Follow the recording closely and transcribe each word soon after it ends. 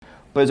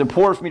But it's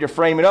important for me to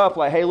frame it up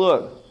like, hey,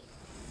 look,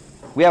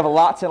 we have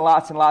lots and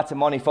lots and lots of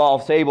money fall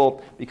off the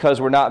table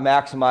because we're not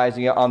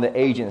maximizing it on the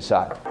agent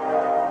side.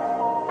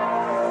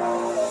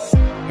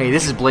 Hey,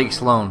 this is Blake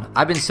Sloan.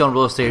 I've been selling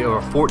real estate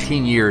over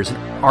 14 years.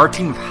 Our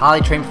team of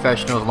highly trained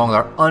professionals, along with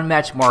our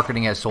unmatched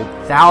marketing, has sold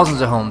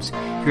thousands of homes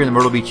here in the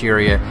Myrtle Beach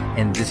area,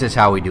 and this is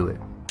how we do it.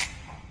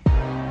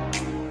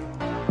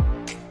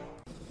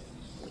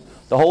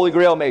 The Holy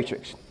Grail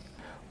Matrix.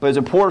 But it's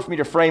important for me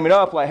to frame it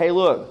up like, hey,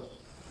 look,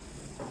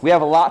 we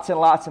have lots and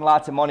lots and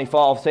lots of money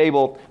fall off the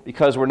table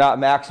because we're not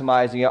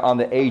maximizing it on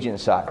the agent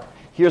side.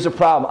 Here's the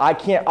problem. I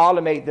can't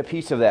automate the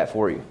piece of that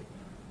for you.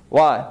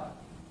 Why?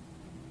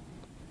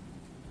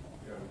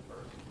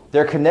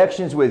 Their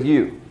connections with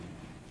you.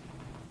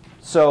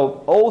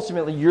 So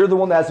ultimately, you're the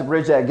one that has to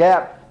bridge that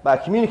gap by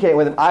communicating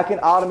with them. I can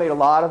automate a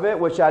lot of it,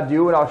 which I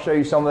do, and I'll show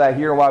you some of that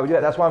here and why we do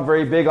that. That's why I'm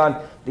very big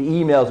on the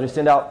emails. We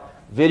send out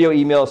video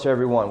emails to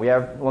everyone. We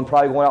have one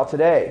probably going out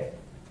today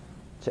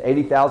to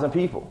 80,000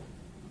 people.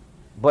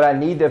 But I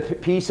need the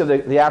piece of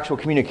the actual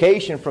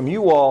communication from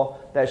you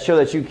all that show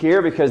that you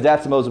care, because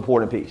that's the most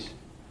important piece.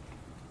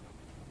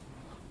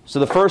 So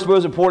the first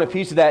most important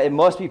piece of that, it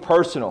must be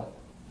personal.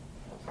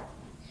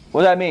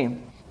 What does that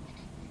mean?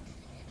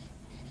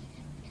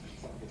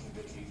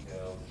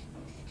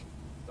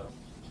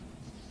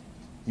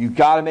 You've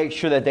got to make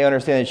sure that they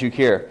understand that you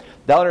care.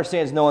 That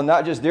understands knowing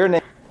not just their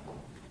name,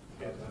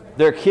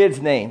 their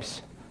kids'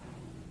 names.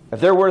 If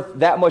they're worth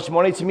that much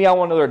money to me, I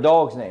want to know their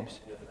dogs' names.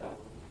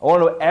 I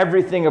want to know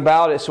everything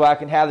about it so I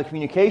can have the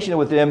communication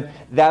with them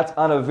that's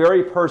on a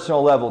very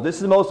personal level. This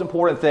is the most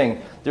important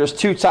thing. There's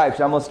two types.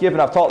 I'm going to skip,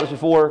 and I've taught this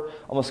before.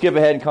 I'm going to skip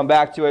ahead and come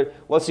back to it.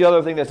 What's the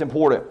other thing that's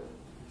important?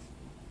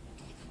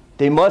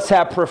 They must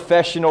have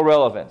professional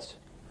relevance.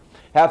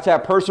 Have to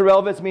have personal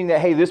relevance, meaning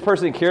that, hey, this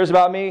person cares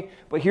about me.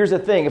 But here's the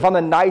thing. If I'm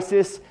the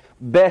nicest,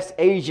 best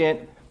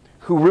agent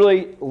who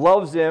really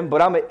loves them,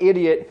 but I'm an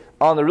idiot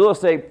on the real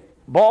estate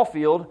ball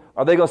field,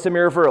 are they going to send me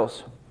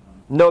referrals?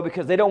 No,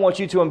 because they don't want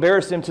you to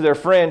embarrass them to their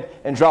friend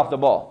and drop the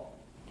ball.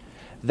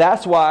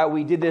 That's why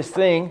we did this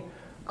thing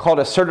called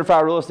a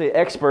certified real estate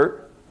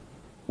expert,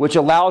 which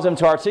allows them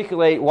to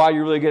articulate why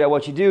you're really good at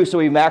what you do, so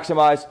we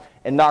maximize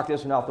and knock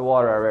this one off the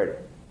water already.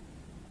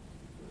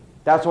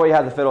 That's why you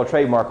have the federal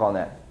trademark on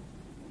that.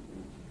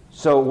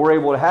 So we're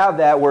able to have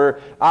that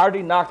where I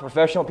already knocked the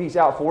professional piece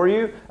out for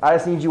you. I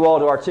just need you all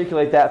to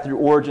articulate that through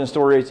origin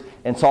stories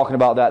and talking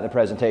about that in the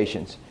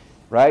presentations.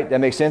 Right? That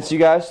makes sense to you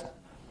guys?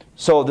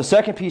 So the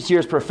second piece here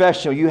is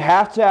professional. You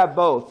have to have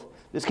both.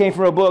 This came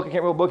from a book. I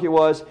can't remember what book it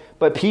was.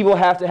 But people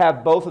have to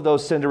have both of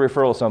those, send a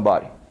referral to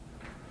somebody.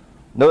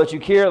 Know that you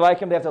care, like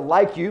them. They have to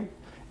like you.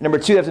 Number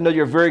two, they have to know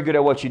you're very good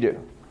at what you do.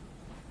 Does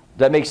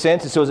that make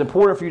sense? And so it's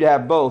important for you to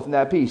have both in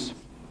that piece.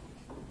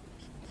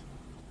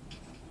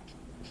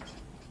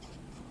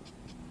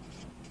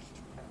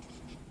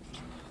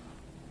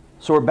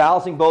 So we're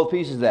balancing both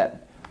pieces of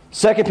that.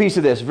 Second piece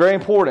of this, very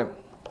important.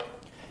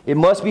 It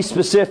must be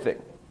specific.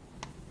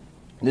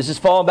 This is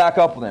following back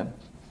up with them.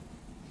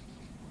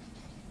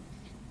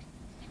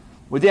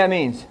 What that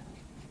means?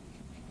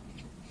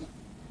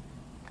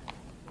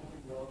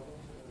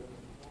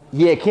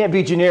 Yeah, it can't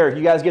be generic.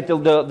 You guys get the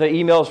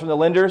emails from the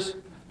lenders?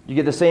 You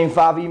get the same the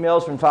same email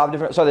from 5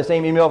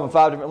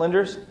 different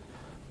lenders?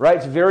 Right?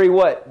 It's very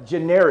what?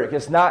 Generic.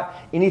 It's not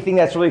anything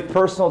that's really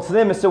personal to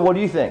them. And so what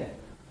do you think?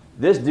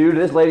 This dude,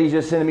 this lady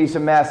just sending me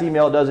some mass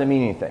email doesn't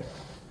mean anything.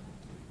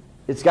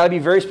 It's got to be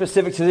very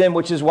specific to them,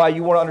 which is why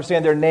you want to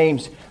understand their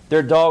names,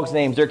 their dogs'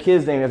 names, their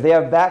kids' names, if they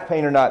have back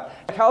pain or not.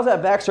 How's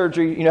that back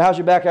surgery? How's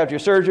your back after your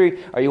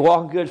surgery? Are you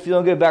walking good,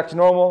 feeling good, back to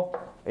normal?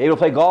 Are you able to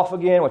play golf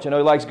again, which I know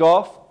he likes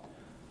golf?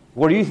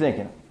 What are you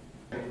thinking?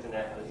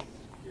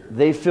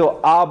 They feel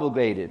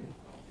obligated.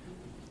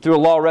 Through a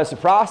law of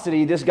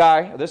reciprocity, this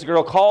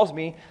girl calls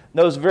me,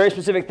 knows very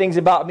specific things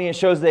about me and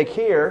shows they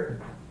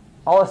care.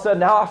 All of a sudden,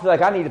 now I feel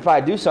like I need to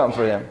probably do something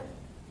for them.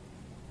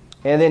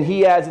 And then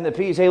he adds in the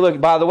piece, hey, look,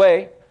 by the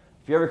way,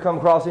 if you ever come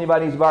across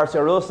anybody who needs to buy or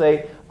sell real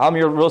estate, I'm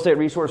your real estate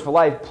resource for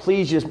life.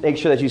 Please just make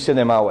sure that you send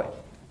them my way.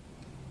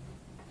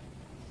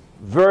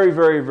 Very,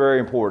 very, very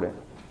important.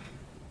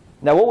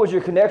 Now, what would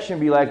your connection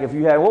be like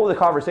what would the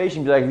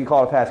conversation be like if you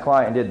called a past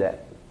client and did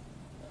that?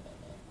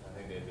 I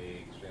think they'd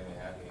be extremely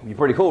happy. It'd be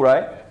pretty cool,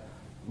 right?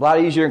 A lot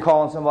easier than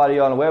calling somebody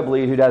on a web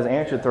lead who doesn't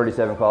answer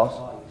 37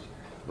 calls.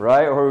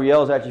 Right? Or who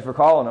yells at you for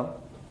calling them.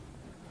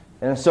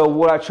 And so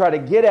what I try to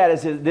get at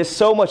is that this is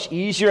so much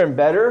easier and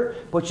better,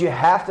 but you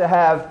have to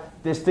have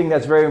this thing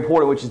that's very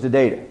important, which is the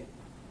data.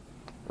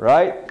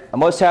 Right? I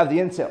must have the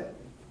intel.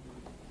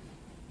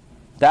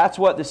 That's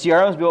what the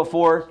CRM is built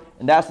for,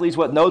 and that's at least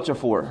what notes are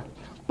for.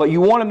 But you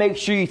want to make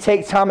sure you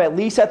take time at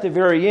least at the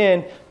very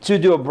end to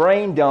do a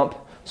brain dump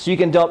so you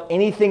can dump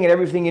anything and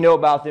everything you know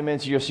about them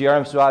into your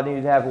CRM. So I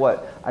need to have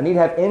what? I need to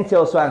have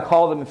intel so I can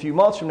call them a few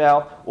months from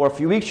now or a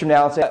few weeks from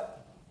now and say,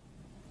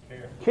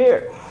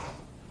 care.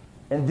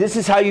 And this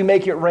is how you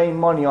make it rain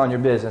money on your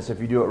business if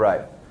you do it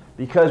right.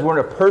 Because we're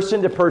in a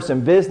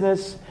person-to-person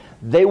business.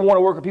 They want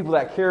to work with people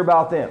that care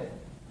about them.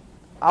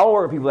 I want to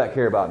work with people that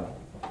care about me.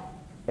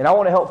 And I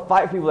want to help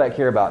fight people that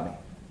care about me.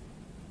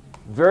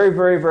 Very,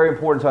 very, very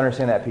important to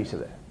understand that piece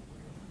of it.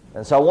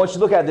 And so I want you to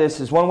look at this.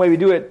 Is one way we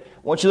do it. I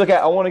want you to look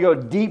at, I want to go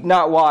deep,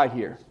 not wide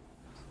here.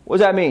 What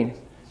does that mean?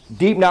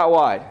 Deep, not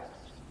wide.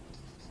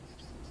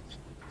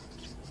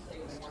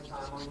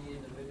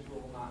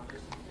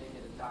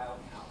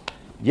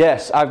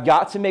 Yes, I've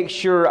got to make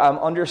sure I'm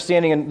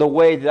understanding the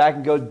way that I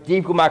can go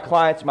deep with my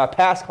clients, my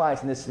past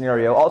clients in this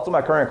scenario, also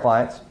my current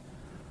clients,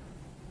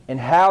 and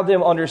have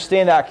them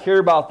understand that I care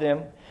about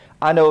them.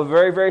 I know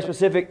very, very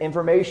specific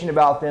information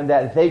about them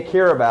that they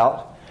care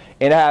about,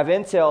 and I have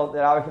intel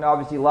that I can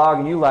obviously log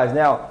and utilize.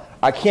 Now,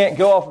 I can't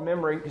go off of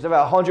memory because I've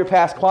got 100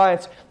 past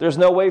clients. There's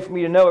no way for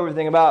me to know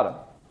everything about them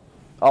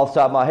off the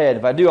top of my head.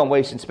 If I do, I'm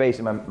wasting space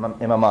in my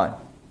mind.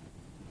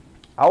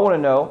 I want to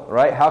know,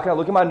 right? How can I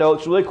look at my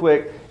notes really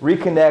quick,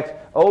 reconnect?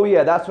 Oh,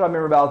 yeah, that's what I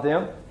remember about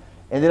them.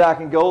 And then I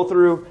can go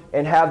through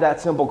and have that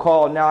simple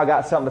call. And now I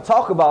got something to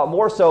talk about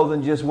more so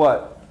than just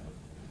what?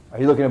 Are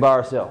you looking to buy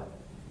or sell?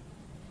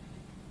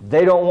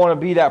 They don't want to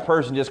be that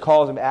person just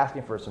calls them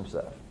asking for some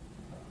stuff.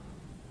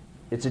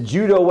 It's a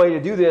judo way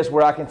to do this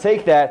where I can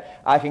take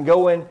that, I can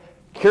go in,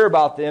 care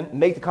about them,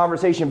 make the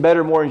conversation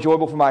better, more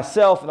enjoyable for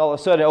myself, and all of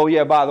a sudden, oh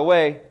yeah, by the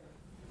way,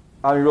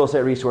 I'm your real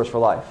estate resource for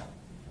life.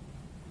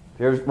 If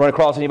you ever run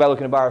across anybody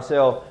looking to buy or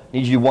sell, need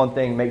you to do one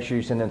thing, make sure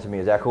you send them to me.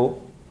 Is that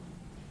cool?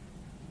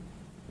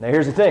 Now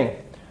here's the thing.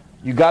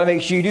 You've got to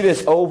make sure you do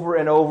this over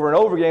and over and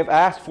over again. If I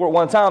ask for it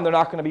one time, they're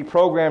not going to be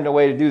programmed a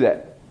way to do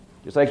that.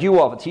 Just like you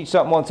all, if I teach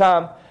something one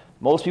time,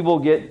 most people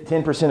get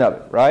 10% of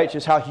it, right? It's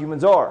just how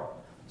humans are.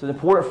 So it's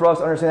important for us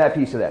to understand that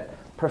piece of that.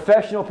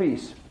 Professional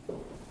piece.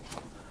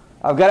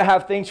 I've got to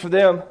have things for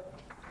them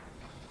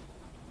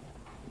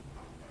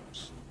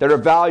that are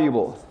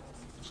valuable.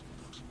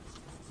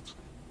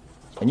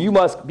 And you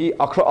must be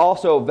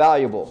also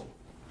valuable.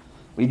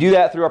 We do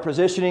that through our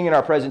positioning and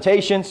our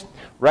presentations,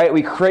 right?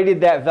 We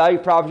created that value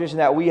proposition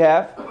that we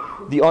have,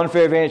 the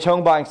Unfair Advantage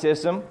home buying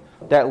system,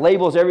 that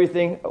labels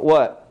everything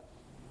what?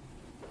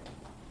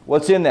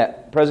 What's in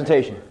that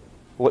presentation?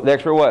 The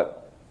expert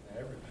what?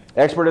 Everything.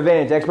 Expert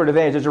advantage, expert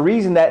advantage. There's a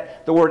reason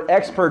that the word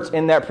expert's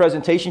in that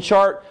presentation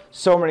chart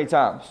so many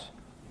times.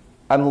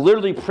 I'm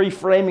literally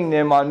pre-framing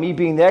them on me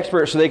being the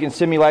expert so they can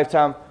send me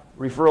lifetime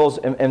referrals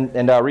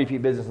and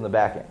repeat business in the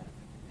back end.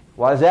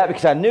 Why is that?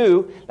 Because I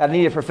knew that I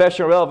needed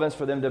professional relevance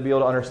for them to be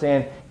able to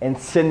understand and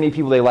send me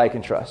people they like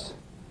and trust.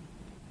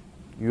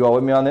 You all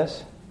with me on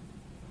this?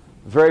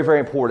 Very, very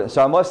important.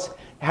 So I must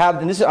have,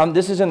 and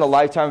this is in the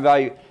lifetime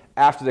value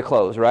after the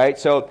close, right?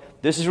 So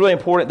this is really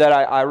important that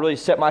I really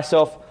set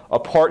myself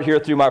apart here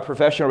through my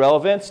professional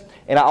relevance,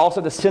 and I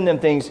also have to send them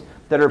things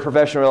that are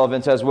professional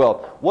relevance as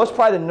well. What's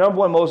probably the number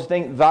one most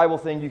valuable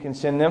thing you can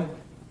send them?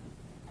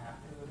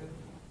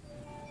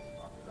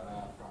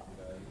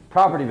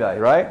 Property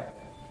value, right?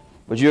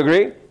 Would you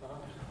agree?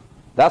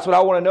 That's what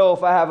I want to know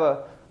if I have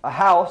a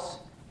house.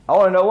 I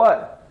want to know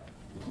what?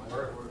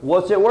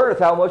 What's it worth?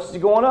 How much is it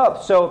going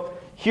up? So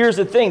here's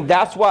the thing.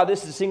 That's why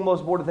this is the single most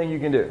important thing you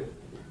can do.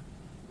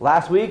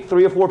 Last week,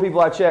 3 or 4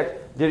 people I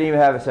checked didn't even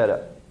have it set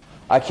up.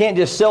 I can't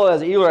just sell it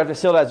as an dealer. I have to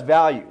sell it as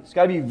value. It's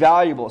got to be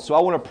valuable. So I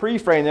want to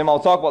pre-frame them. I'll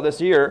talk about this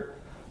here.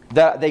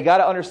 That they got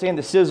to understand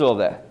the sizzle of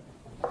that.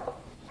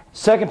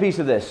 Second piece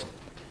of this.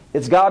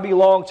 It's got to be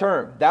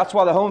long-term. That's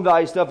why the home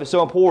value stuff is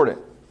so important.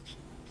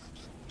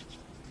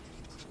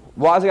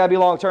 Why does it got to be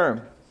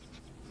long-term?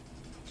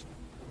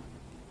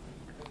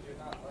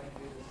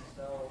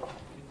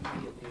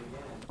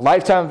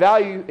 Lifetime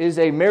value is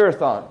a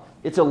marathon.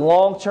 It's a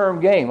long-term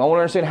game. I want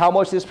to understand how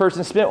much this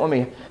person spent with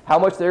me, how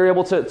much they're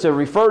able to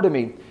refer to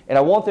me, and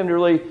I want them to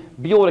really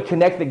be able to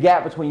connect the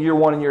gap between year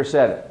 1 and year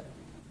 7.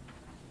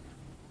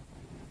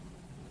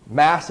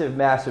 Massive,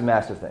 massive,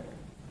 massive thing.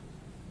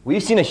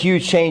 We've seen a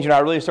huge change when I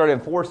really started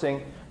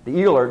enforcing the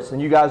e-alerts,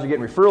 and you guys are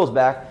getting referrals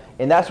back,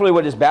 and that's really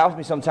what just baffles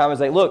me sometimes.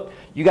 Is like, look,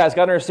 you guys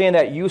got to understand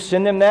that you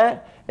send them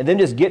that, and then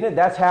just getting it,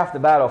 that's half the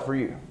battle for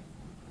you.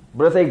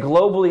 But if they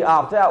globally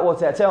opt out,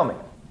 what's that tell me?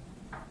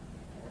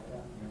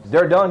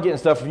 They're done getting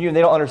stuff from you, and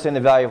they don't understand the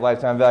value of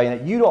lifetime value.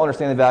 And you don't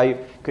understand the value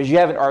because you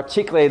haven't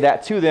articulated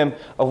that to them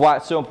of why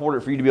it's so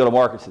important for you to be able to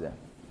market to them.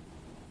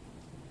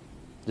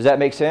 Does that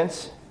make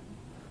sense?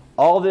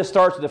 All this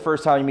starts with the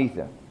first time you meet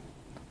them.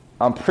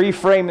 I'm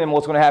pre-framing them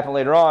what's going to happen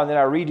later on, then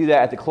I redo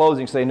that at the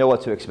closing so they know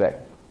what to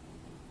expect.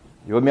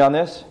 You with me on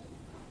this?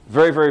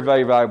 Very, very,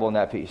 very valuable in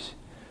that piece.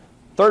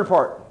 Third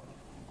part,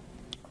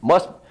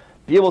 must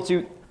be able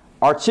to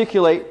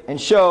articulate and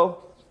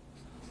show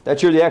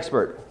that you're the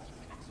expert.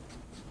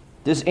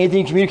 This anything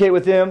you communicate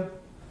with them,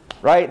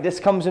 right? This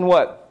comes in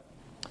what?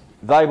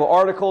 Valuable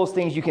articles,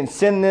 things you can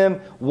send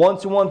them,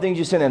 one-to-one things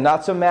you send them,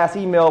 not some mass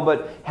email,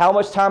 but how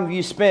much time have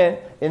you spent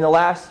in the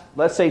last,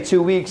 let's say,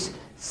 2 weeks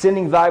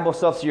sending valuable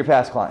stuff to your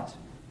past clients?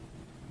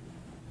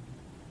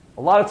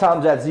 A lot of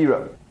times that's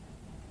 0.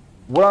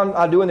 What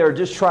I'm doing there is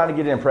just trying to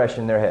get an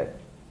impression in their head.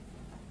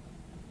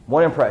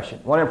 One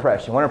impression,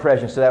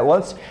 so that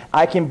once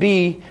I can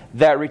be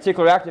that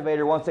reticular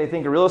activator, once they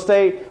think of real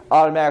estate,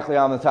 automatically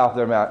I'm on the top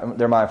of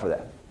their mind for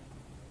that.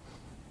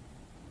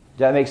 Does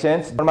that make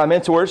sense? One of my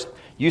mentors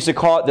used to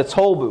call it the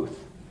toll booth.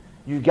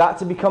 You've got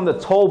to become the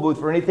toll booth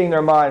for anything in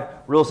their mind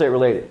real estate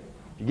related.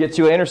 You get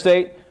to an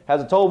interstate,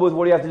 has a toll booth,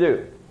 what do you have to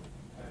do?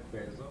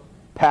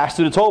 Pass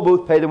through the toll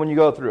booth, pay them when you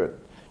go through it.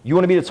 You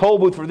want to be the toll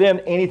booth for them,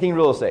 anything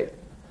real estate.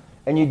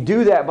 And you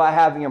do that by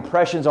having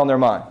impressions on their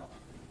mind.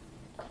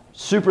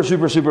 Super,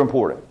 super, super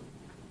important.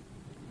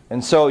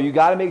 And so you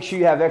got to make sure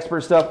you have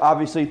expert stuff,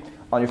 obviously,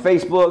 on your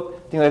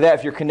Facebook, things like that.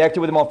 If you're connected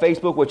with them on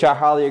Facebook, which I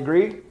highly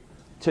agree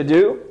to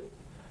do,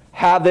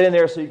 have that in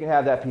there so you can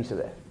have that piece of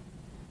it.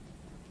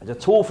 It's a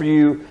tool for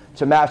you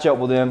to match up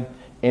with them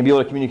and be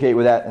able to communicate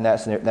with that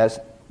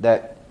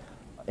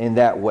in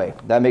that way.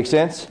 That makes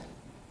sense?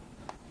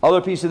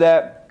 Other piece of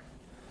that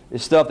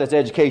is stuff that's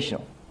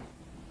educational.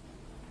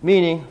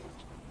 Meaning,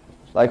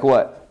 like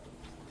what?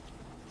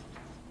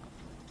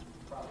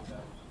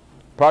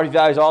 Property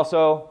values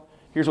also.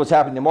 Here's what's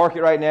happening in the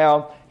market right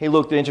now. Hey,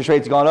 look, the interest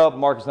rate's gone up. The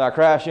market's not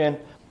crashing.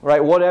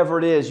 Right? Whatever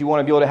it is, you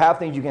want to be able to have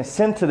things you can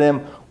send to them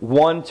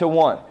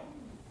one-to-one.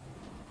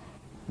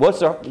 What's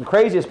the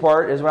craziest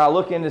part is when I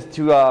look into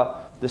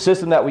the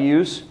system that we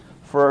use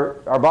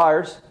for our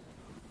buyers,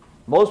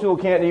 most people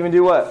can't even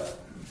do what?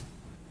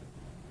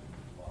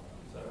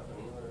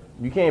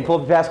 You can't even pull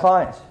up your past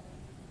clients.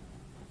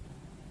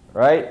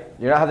 Right?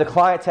 You don't have the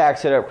client tag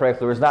set up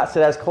correctly, or it's not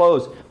set as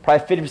closed.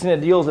 Probably 50%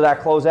 of deals that I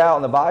close out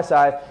on the buy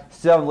side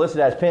still have them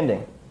listed as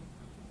pending.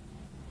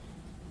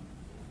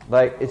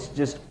 Like, it's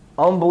just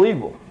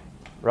unbelievable.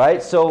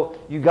 Right? So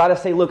you got to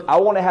say, look, I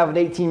want to have an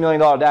 $18 million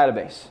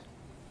database.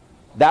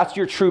 That's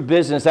your true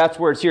business. That's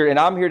where it's here. And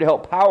I'm here to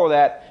help power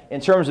that in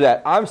terms of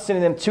that. I'm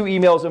sending them 2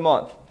 emails a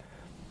month.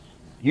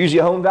 Usually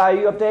a home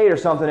value update or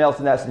something else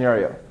in that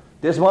scenario.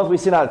 This month we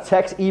sent out a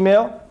text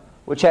email,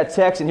 which had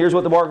text, and here's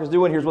what the market's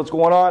doing, here's what's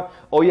going on.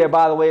 Oh yeah,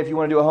 by the way, if you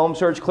want to do a home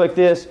search, click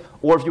this.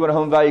 Or if you want a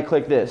home value,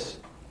 click this.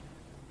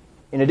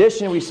 In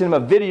addition, we sent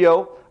them a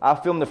video I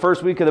filmed the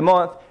first week of the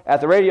month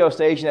at the radio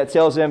station that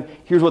tells them,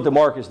 here's what the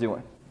market's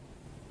doing.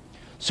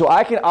 So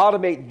I can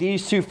automate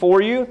these 2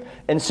 for you,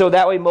 and so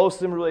that way most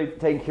of them are really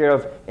taken care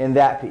of in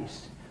that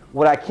piece.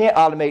 What I can't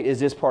automate is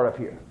this part up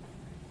here.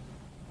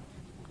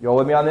 You all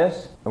with me on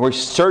this? And we're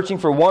searching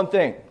for one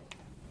thing.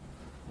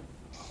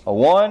 A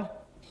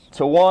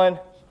 1-to-1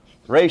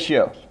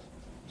 ratio.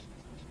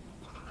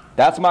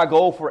 That's my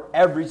goal for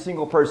every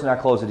single person I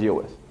close a deal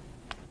with.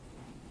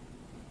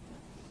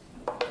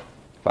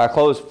 If I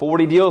closed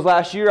 40 deals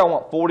last year, I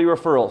want 40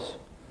 referrals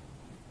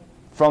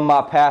from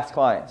my past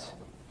clients.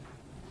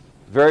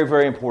 Very,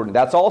 very important.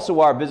 That's also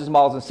why our business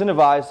model is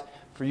incentivized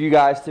for you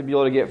guys to be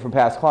able to get from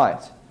past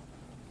clients.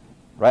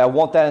 Right? I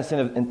want that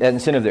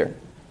incentive there.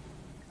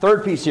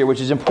 Third piece here,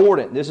 which is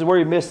important. This is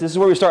where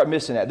we start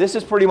missing at. This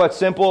is pretty much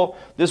simple.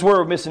 This is where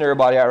we're missing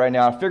everybody at right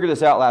now. I figured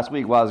this out last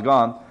week while I was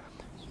gone.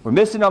 We're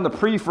missing on the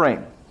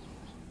pre-frame.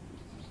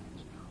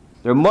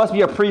 There must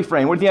be a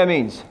pre-frame. What do you think that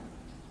means?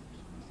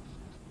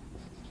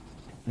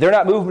 They're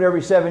not moving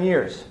every 7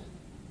 years.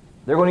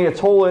 They're going to need a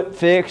toilet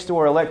fixed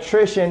or an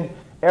electrician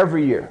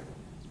every year.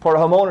 Part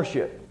of home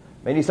ownership.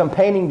 They need some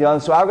painting done,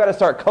 so I've got to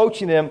start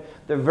coaching them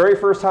the very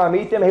first time I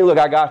meet them. Hey, look,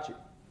 I got you.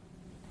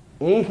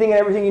 Anything and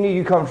everything you need,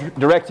 you come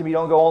direct to me.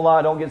 Don't go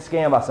online. Don't get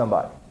scammed by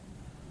somebody.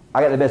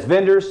 I got the best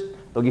vendors.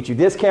 They'll get you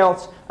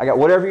discounts. I got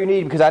whatever you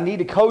need because I need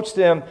to coach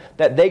them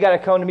that they got to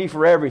come to me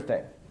for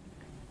everything.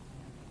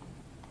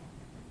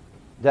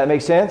 Does that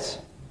make sense?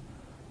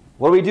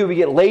 What do? We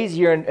get lazy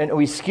here and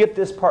we skip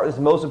this part. This is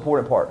the most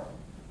important part.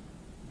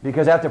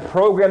 Because I have to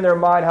program their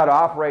mind how to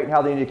operate and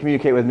how they need to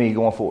communicate with me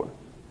going forward.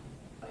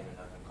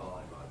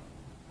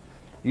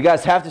 You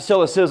guys have to sell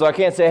the sizzle. I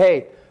can't say,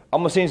 hey,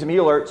 I'm going to send you some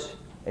e-alerts.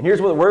 And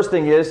here's what the worst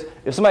thing is.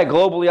 If somebody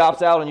globally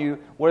opts out on you,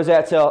 what does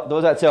that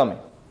tell me?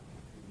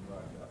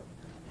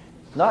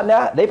 Not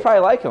that. They probably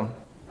like them.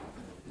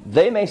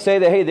 They may say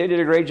that, hey, they did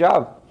a great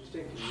job.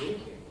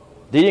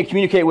 They didn't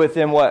communicate with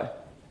them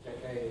what?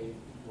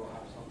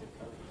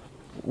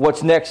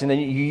 What's next? And then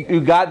you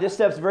got, this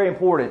step's very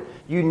important.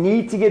 You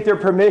need to get their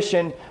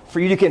permission for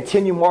you to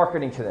continue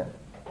marketing to them.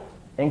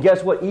 And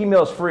guess what?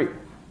 Email's free.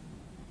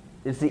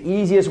 It's the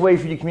easiest way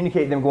for you to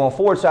communicate with them going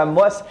forward. So I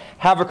must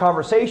have a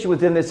conversation with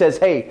them that says,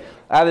 hey,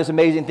 I have this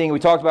amazing thing we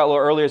talked about a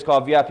little earlier. It's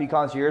called VIP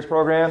Concierge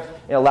Program.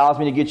 It allows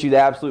me to get you the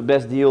absolute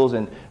best deals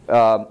and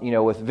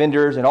with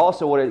vendors. And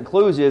also what it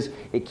includes is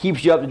it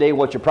keeps you up to date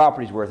what your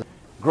property's worth.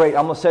 Great,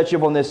 I'm going to set you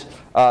up on this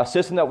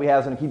system that we have.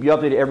 It's going to keep you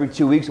updated every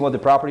 2 weeks on what the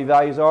property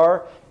values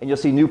are. And you'll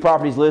see new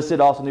properties listed,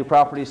 also new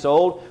properties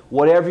sold.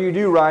 Whatever you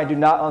do, Ryan, do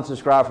not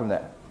unsubscribe from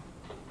that.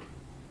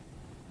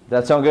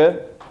 Does that sound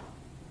good?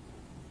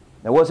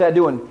 Now what's that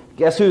doing?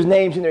 Guess whose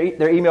name's in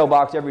their email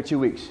box every 2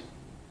 weeks?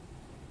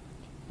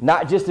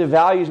 Not just the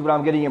values, but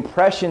I'm getting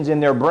impressions in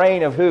their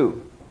brain of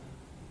who?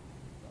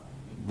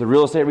 The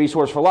Real Estate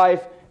Resource for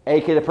Life,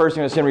 aka the person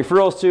you're going to send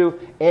referrals to,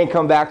 and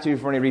come back to you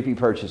for any repeat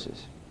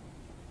purchases.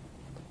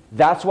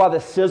 That's why the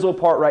sizzle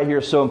part right here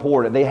is so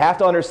important. They have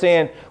to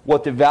understand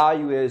what the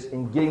value is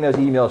in getting those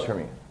emails from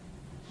you.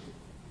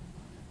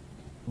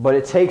 But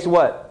it takes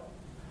what?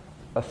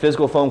 A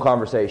physical phone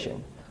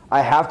conversation.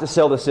 I have to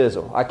sell the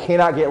sizzle. I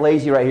cannot get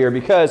lazy right here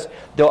because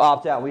they'll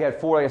opt out. We had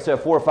 4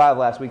 or 5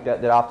 last week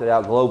that opted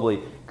out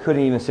globally.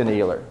 Couldn't even send the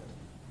alert.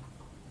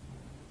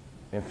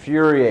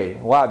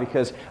 Infuriating. Why?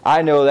 Because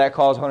I know that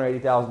costs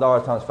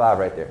 $180,000 times 5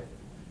 right there.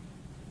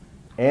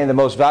 And the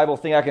most valuable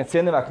thing I can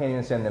send them, I can't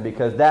even send them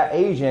because that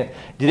agent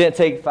didn't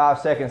take 5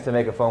 seconds to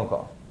make a phone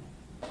call.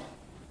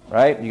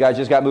 Right? You guys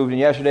just got moved in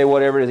yesterday,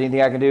 whatever. Is there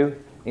anything I can do?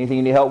 Anything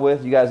you need help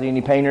with? You guys need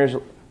any painters,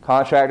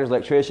 contractors,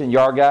 electrician,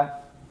 yard guy?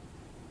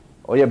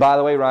 Oh yeah, by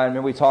the way, Ryan,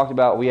 remember we talked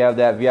about we have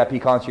that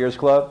VIP Concierge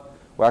Club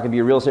where I can be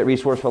a real estate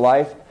resource for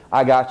life?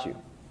 I got you.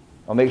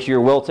 I'll make sure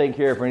you're well taken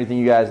care of for anything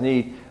you guys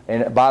need.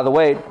 And by the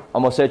way,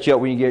 I'm going to set you up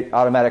where you get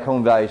automatic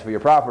home values for your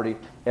property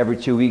every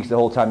 2 weeks the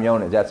whole time you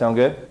own it. Does that sound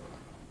good?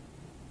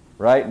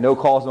 Right? No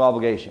cost, no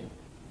obligation.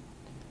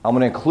 I'm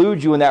going to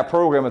include you in that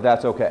program if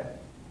that's okay.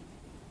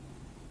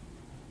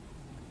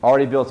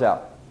 Already built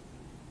out.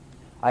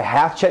 I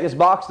have to check this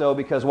box though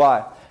because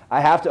why? I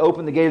have to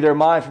open the gate of their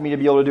mind for me to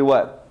be able to do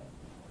what?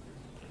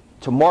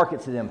 To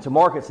market to them.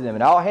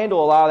 And I'll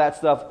handle a lot of that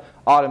stuff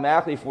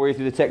automatically for you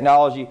through the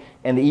technology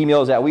and the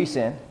emails that we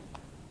send.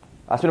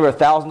 I spend over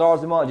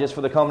 $1,000 a month just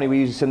for the company we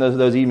usually send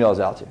those emails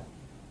out to.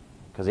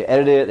 Because they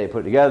edit it, they put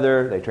it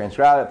together, they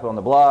transcribe it, put it on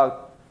the blog.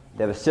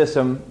 They have a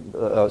system,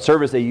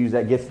 service they use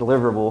that gets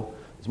deliverable.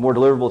 It's more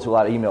deliverable to a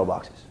lot of email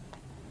boxes.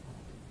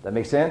 That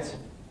make sense?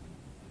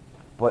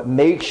 But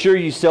make sure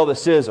you sell the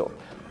sizzle.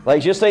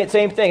 Like just say the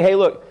same thing. Hey,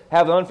 look,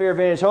 have an unfair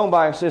advantage home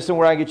buying system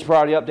where I can get you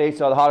property updates,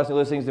 all the hottest new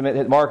listings to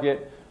hit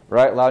market,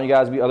 right? Allowing you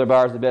guys to be other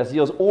buyers the best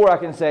deals. Or I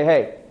can say,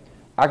 hey,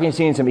 I can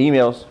send some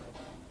emails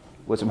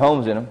with some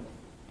homes in them,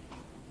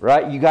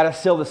 right? You got to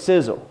sell the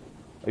sizzle.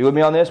 Are you with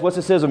me on this? What's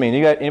the sizzle mean?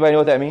 Anybody know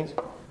what that means?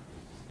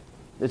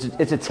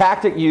 It's a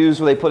tactic used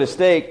where they put a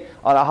steak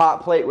on a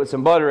hot plate with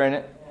some butter in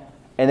it,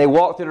 and they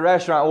walk through the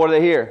restaurant. What do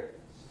they hear?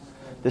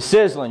 The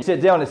sizzling. You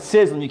sit down, it's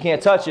sizzling. You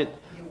can't touch it.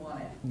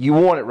 You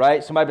want it,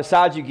 right? Somebody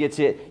beside you gets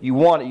it. You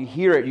want it. You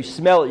hear it. You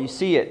smell it. You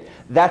see it.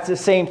 That's the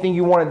same thing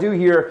you want to do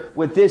here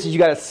with this is you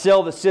got to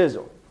sell the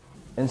sizzle.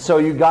 And so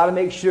you got to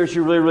make sure that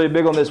you're really, really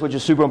big on this, which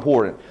is super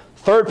important.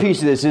 Third piece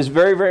of this is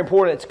very, very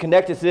important. It's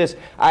connected to this.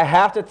 I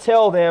have to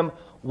tell them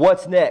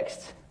what's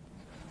next.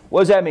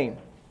 What does that mean?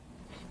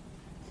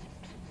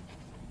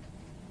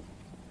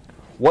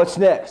 What's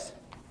next?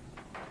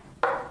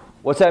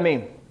 What's that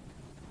mean?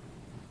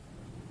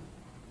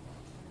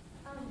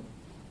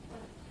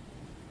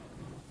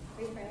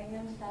 Reframing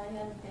them, selling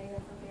them, getting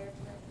them prepared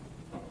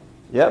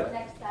for Yep.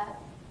 next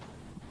step.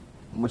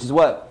 Which is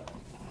what?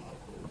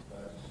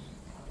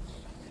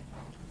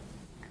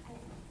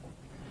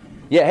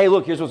 Yeah, hey,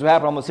 look, here's what's going to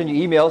happen. I'm going to send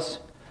you emails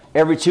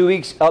every 2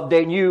 weeks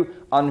updating you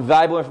on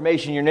valuable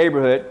information in your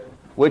neighborhood,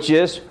 which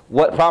is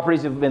what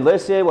properties have been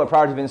listed, what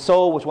properties have been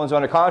sold, which ones are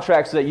under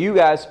contract, so that you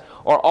guys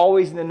are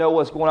always going to know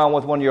what's going on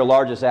with one of your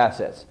largest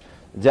assets.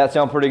 Does that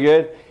sound pretty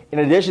good? In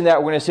addition to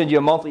that, we're going to send you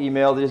a monthly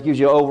email that just gives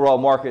you an overall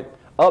market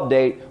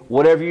update.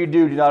 Whatever you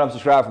do not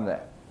unsubscribe from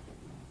that.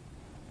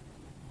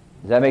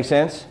 Does that make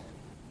sense?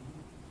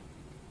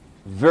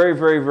 Very,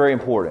 very, very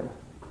important.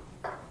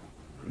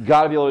 You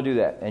got to be able to do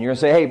that. And you're going to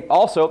say, hey,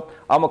 also,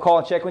 I'm going to call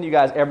and check on you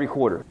guys every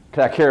quarter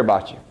because I care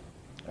about you.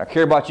 I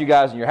care about you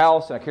guys in your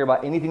house, and I care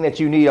about anything that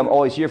you need. I'm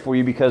always here for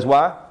you because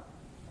why?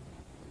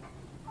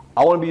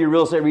 I want to be your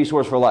real estate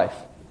resource for life.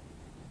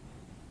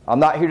 I'm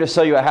not here to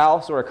sell you a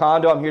house or a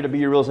condo. I'm here to be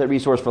your real estate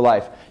resource for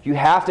life. You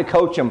have to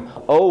coach them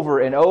over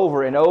and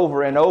over and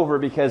over and over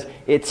because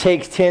it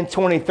takes 10,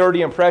 20,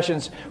 30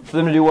 impressions for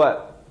them to do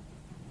what?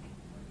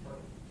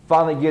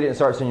 Finally get it and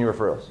start sending you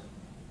referrals.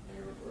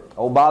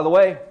 Oh, by the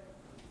way,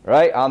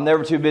 right? I'm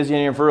never too busy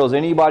in referrals.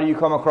 Anybody you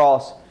come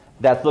across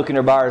that's looking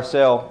to buy or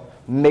sell,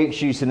 make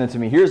sure you send them to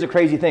me. Here's the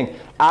crazy thing.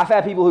 I've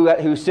had people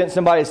who sent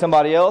somebody to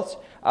somebody else.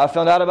 I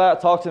found out about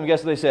it, talked to them,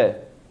 guess what they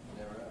said?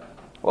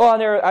 Well,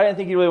 I didn't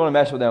think you really want to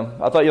mess with them.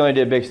 I thought you only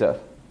did big stuff.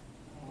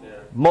 Yeah.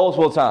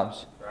 Multiple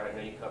times. Right, I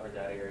know you covered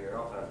that area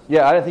all times.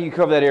 Yeah, I didn't think you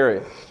covered that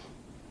area.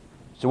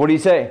 So what do you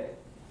say?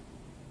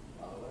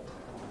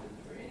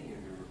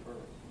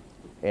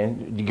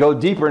 And you go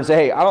deeper and say,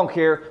 hey, I don't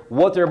care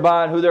what they're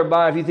buying, who they're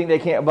buying. If you think they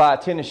can't buy a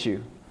tennis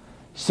shoe,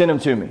 send them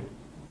to me.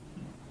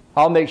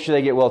 I'll make sure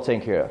they get well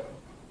taken care of.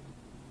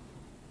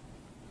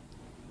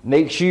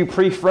 Make sure you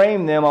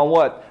pre-frame them on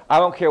what? I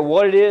don't care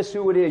what it is,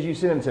 who it is, you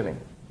send them to me.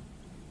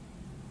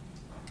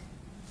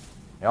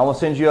 And I'm going to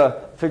send you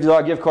a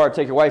 $50 gift card,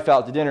 take your wife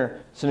out to dinner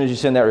as soon as you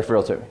send that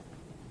referral to me.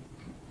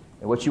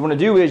 And what you want to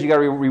do is you got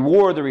to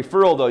reward the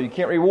referral, though. You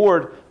can't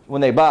reward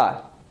when they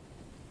buy.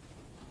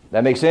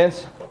 That make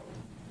sense?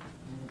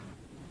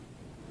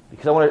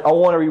 Because I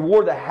want to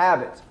reward the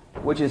habit,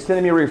 which is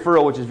sending me a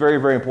referral, which is very,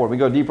 very important. We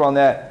go deeper on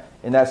that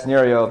in that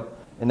scenario,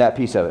 in that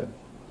piece of it.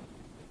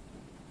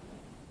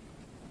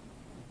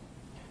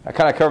 I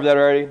kind of covered that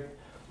already.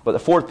 But the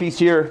fourth piece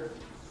here,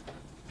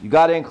 you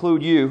got to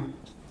include you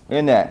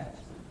in that,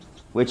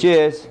 which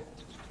is,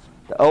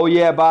 oh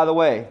yeah, by the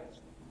way,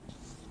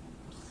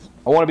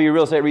 I want to be a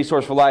real estate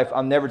resource for life.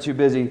 I'm never too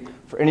busy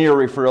for any of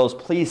your referrals.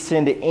 Please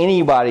send to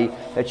anybody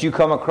that you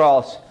come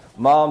across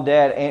mom,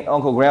 dad, aunt,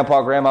 uncle,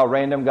 grandpa, grandma,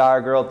 random guy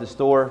or girl at the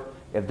store,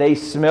 if they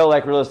smell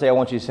like real estate, I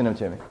want you to send them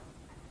to me.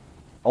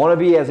 I want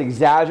to be as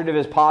exaggerative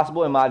as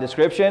possible in my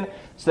description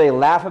so they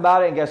laugh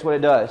about it, and guess what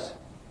it does?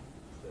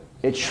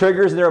 It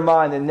triggers their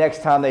mind the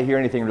next time they hear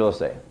anything real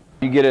estate.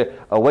 You get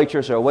a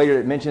waitress or a waiter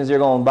that mentions they're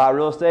going to buy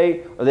real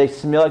estate, or they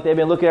smell like they've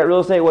been looking at real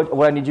estate,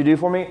 what I need you to do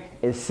for me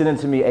is send them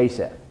to me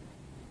ASAP.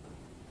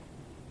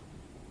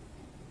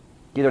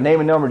 Get their name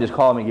and number, just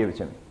call them and give it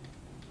to me.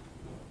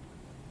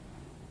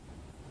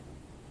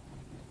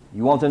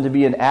 You want them to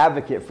be an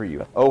advocate for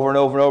you. Over and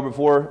over and over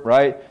before,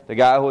 right? The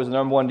guy who was the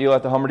number one deal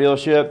at the Hummer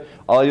dealership,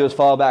 all he do is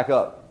follow back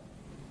up.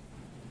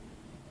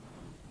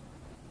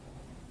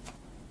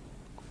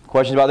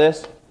 Questions about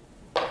this?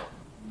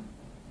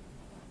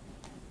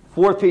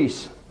 Fourth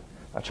piece.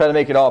 I try to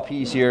make it all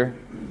piece here.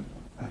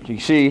 You can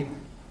see,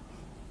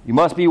 you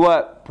must be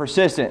what?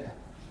 Persistent.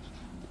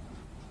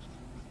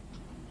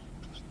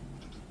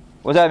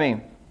 What does that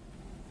mean?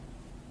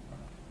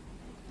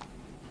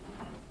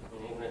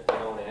 Even if they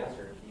don't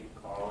answer,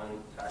 keep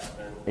calling,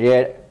 texting.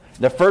 Yeah,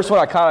 the first one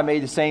I kind of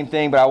made the same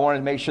thing, but I wanted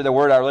to make sure the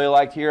word I really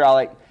liked here,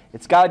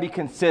 it's got to be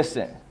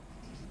consistent.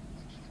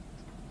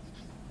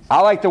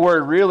 I like the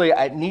word really,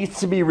 it needs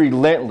to be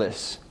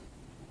relentless.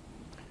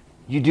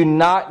 You do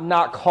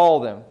not call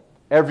them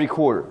every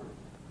quarter.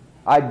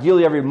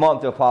 Ideally every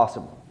month if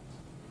possible.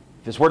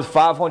 If it's worth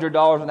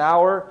 $500 an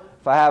hour,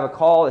 if I have a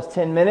call that's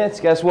 10 minutes,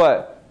 guess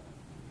what?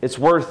 It's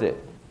worth it.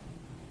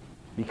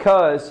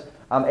 Because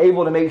I'm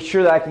able to make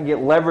sure that I can get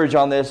leverage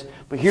on this.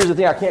 But here's the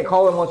thing, I can't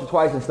call them once or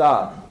twice and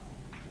stop.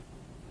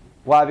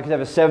 Why? Because I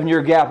have a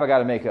 7-year gap I got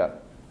to make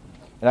up.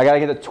 And I got to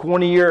get a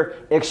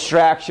 20-year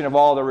extraction of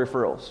all the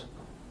referrals.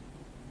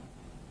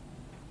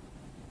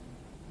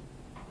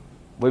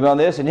 Believe me on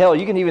this? And hell,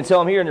 you can even tell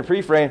them here in your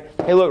pre-frame,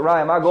 hey look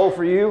Ryan, my goal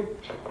for you,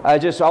 I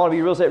want to be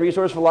a real estate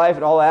resource for life,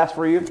 and all I ask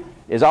for you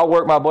is I'll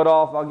work my butt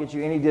off, I'll get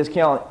you any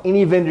discount,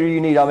 any vendor you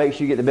need, I'll make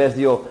sure you get the best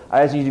deal.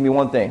 I just need you to do me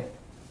one thing.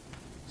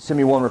 Send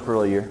me one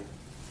referral a year.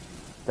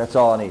 That's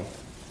all I need.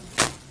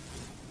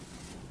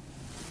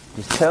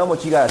 Just tell them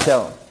what you got to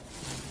tell them.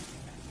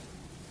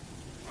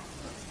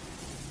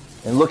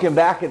 And looking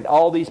back at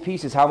all these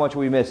pieces, how much are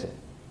we missing?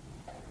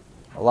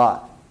 A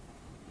lot.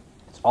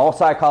 It's all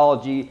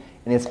psychology,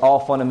 and it's all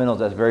fundamentals.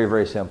 That's very,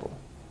 very simple.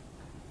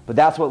 But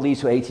that's what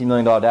leads to an $18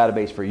 million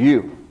database for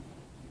you,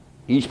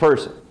 each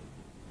person.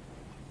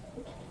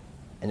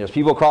 And there's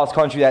people across the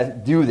country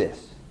that do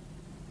this.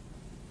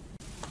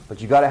 But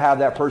you've got to have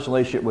that personal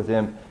relationship with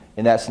them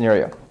in that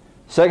scenario.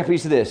 Second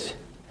piece of this,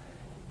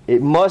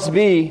 it must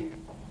be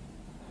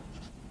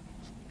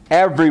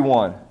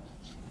everyone.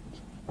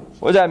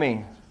 What does that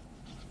mean?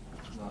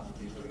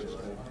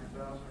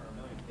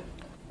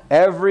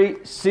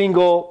 Every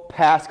single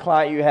past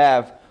client you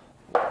have.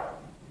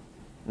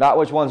 Not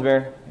which ones,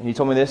 Baron? And you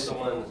told me this? The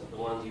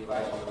ones you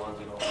like and the ones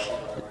you don't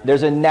like.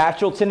 There's a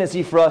natural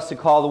tendency for us to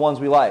call the ones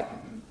we like,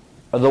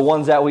 or the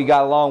ones that we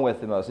got along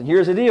with the most. And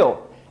here's the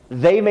deal.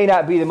 They may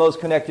not be the most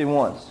connected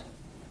ones.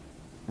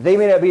 They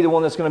may not be the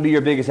one that's going to be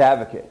your biggest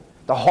advocate.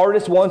 The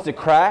hardest ones to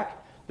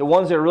crack, the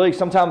ones that are really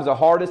sometimes the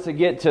hardest to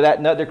get to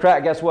that nut to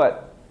crack, guess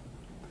what?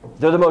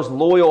 They're the most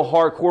loyal,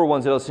 hardcore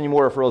ones that will send you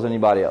more referrals than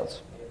anybody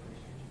else.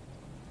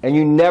 And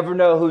you never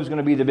know who's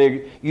going to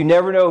be you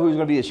never know who's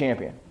going to be the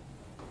champion.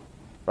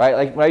 Right?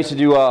 Like when I used to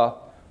do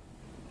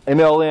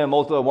MLM,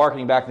 multiple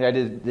marketing back then, I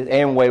did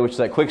Amway, which is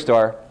like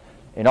Quickstar.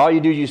 And all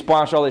you do is you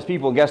sponsor all these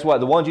people. And guess what?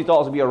 The ones you thought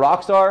was going to be a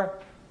rock star,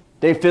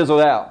 they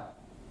fizzled out.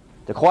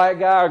 The quiet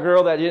guy or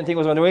girl that didn't think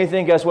was going to do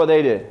anything, guess what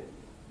they did?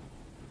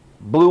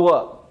 Blew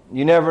up.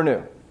 You never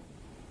knew.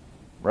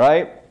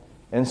 Right?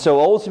 And so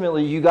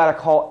ultimately, you got to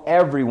call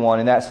everyone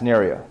in that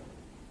scenario.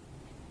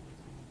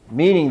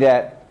 Meaning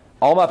that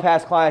all my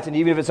past clients, and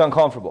even if it's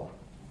uncomfortable.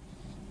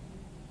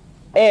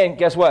 And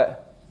guess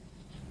what?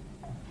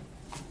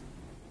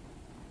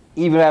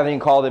 Even if I haven't even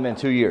called them in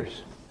 2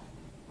 years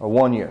or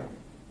 1 year.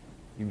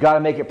 You've got to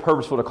make it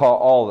purposeful to call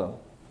all of them.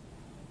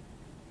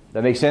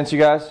 That makes sense, you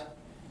guys?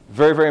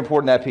 Very, very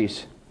important, that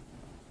piece.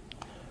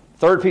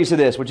 Third piece of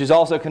this, which is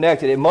also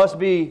connected, it must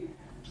be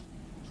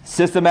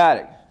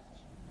systematic.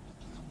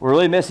 We're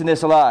really missing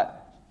this a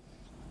lot.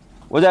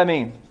 What does that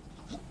mean?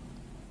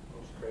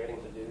 Creating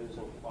to-dos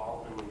and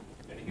following.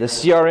 The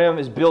CRM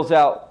is built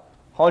out,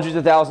 hundreds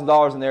of thousands of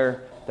dollars in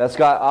there, that's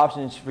got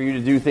options for you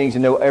to do things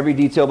and know every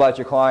detail about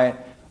your client,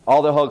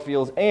 all the hug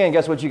fields, and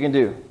guess what you can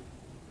do?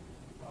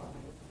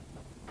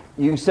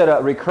 You can set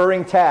a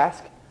recurring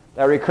task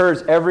that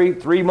recurs every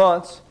 3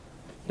 months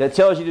that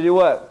tells you to do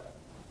what?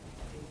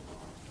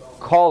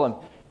 Call them.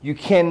 You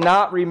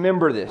cannot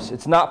remember this.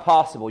 It's not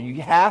possible. You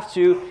have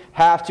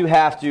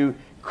to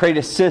create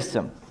a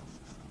system.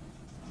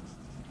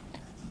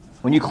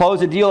 When you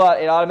close a deal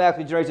out, it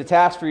automatically generates a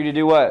task for you to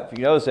do what? If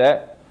you notice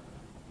that,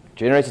 it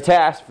generates a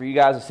task for you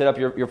guys to set up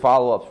your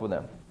follow-ups with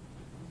them.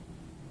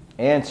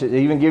 And it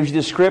even gives you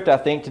the script, I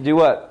think, to do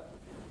what?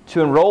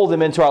 To enroll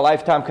them into our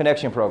Lifetime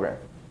Connection program.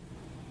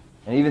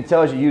 And it even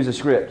tells you to use a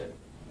script.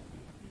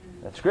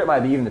 That script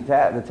might be even the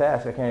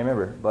task, I can't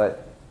remember.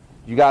 But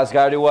you guys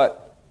got to do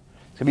what?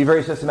 It's going to be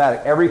very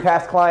systematic. Every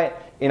past client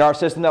in our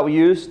system that we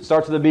use,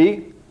 starts with a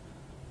B,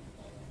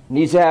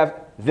 needs to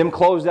have them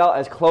closed out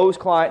as closed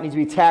client, needs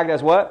to be tagged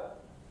as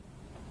what?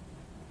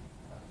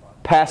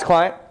 Past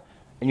client.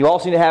 And you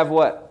also need to have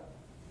what?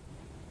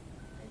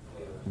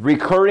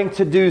 Recurring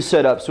to-do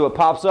set up. So it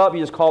pops up, you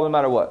just call them no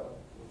matter what.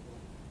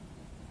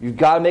 You've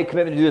got to make a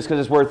commitment to do this because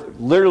it's worth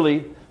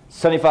literally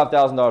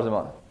 $75,000 a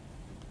month.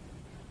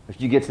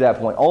 If you get to that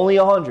point. Only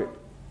 100.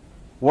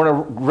 We're in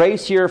a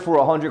race here for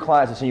 100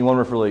 clients to send you one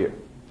referral a year.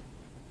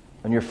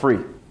 And you're free.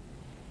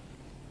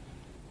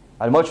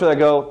 I'd much rather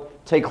go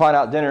take client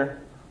out dinner,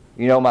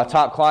 you know, my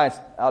top clients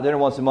out dinner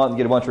once a month and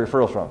get a bunch of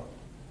referrals from,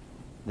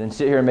 than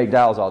sit here and make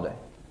dials all day.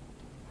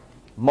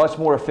 Much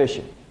more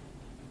efficient.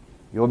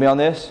 You with me on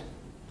this?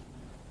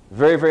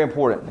 Very, very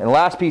important. And the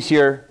last piece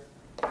here,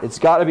 it's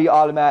got to be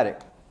automatic.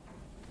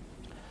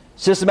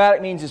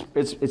 Systematic means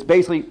it's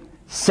basically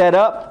set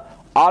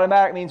up.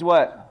 Automatic means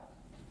what?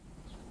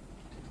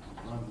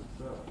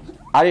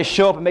 I just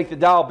show up and make the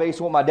dial based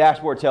on what my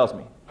dashboard tells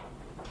me.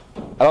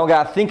 I don't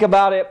got to think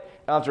about it.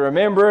 I don't have to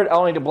remember it. I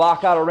don't need to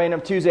block out a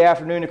random Tuesday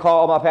afternoon to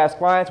call all my past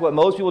clients. What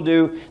most people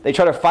do, they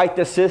try to fight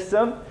the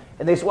system,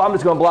 and they say, well, I'm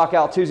just going to block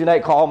out Tuesday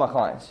night, call all my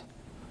clients.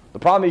 The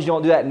problem is you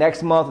don't do that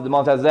next month, or the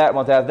month after that,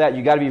 month after that.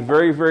 You've got to be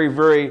very, very,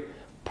 very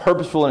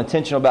purposeful and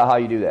intentional about how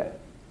you do that.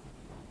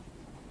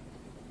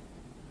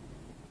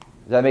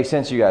 Does that make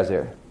sense to you guys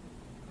there?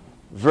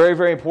 Very,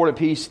 very important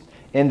piece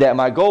in that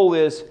my goal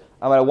is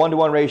I'm at a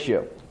 1-to-1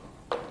 ratio.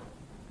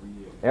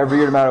 Every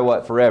year, no matter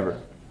what, forever.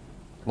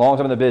 Long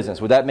time in the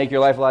business. Would that make your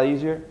life a lot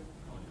easier?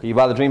 Can you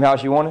buy the dream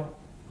house you wanted?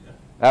 Yeah.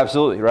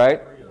 Absolutely, right?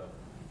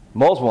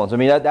 Multiple ones. I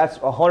mean, that's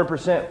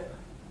 100%.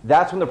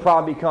 That's when the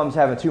problem becomes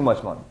having too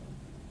much money.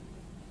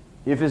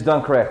 If it's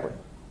done correctly.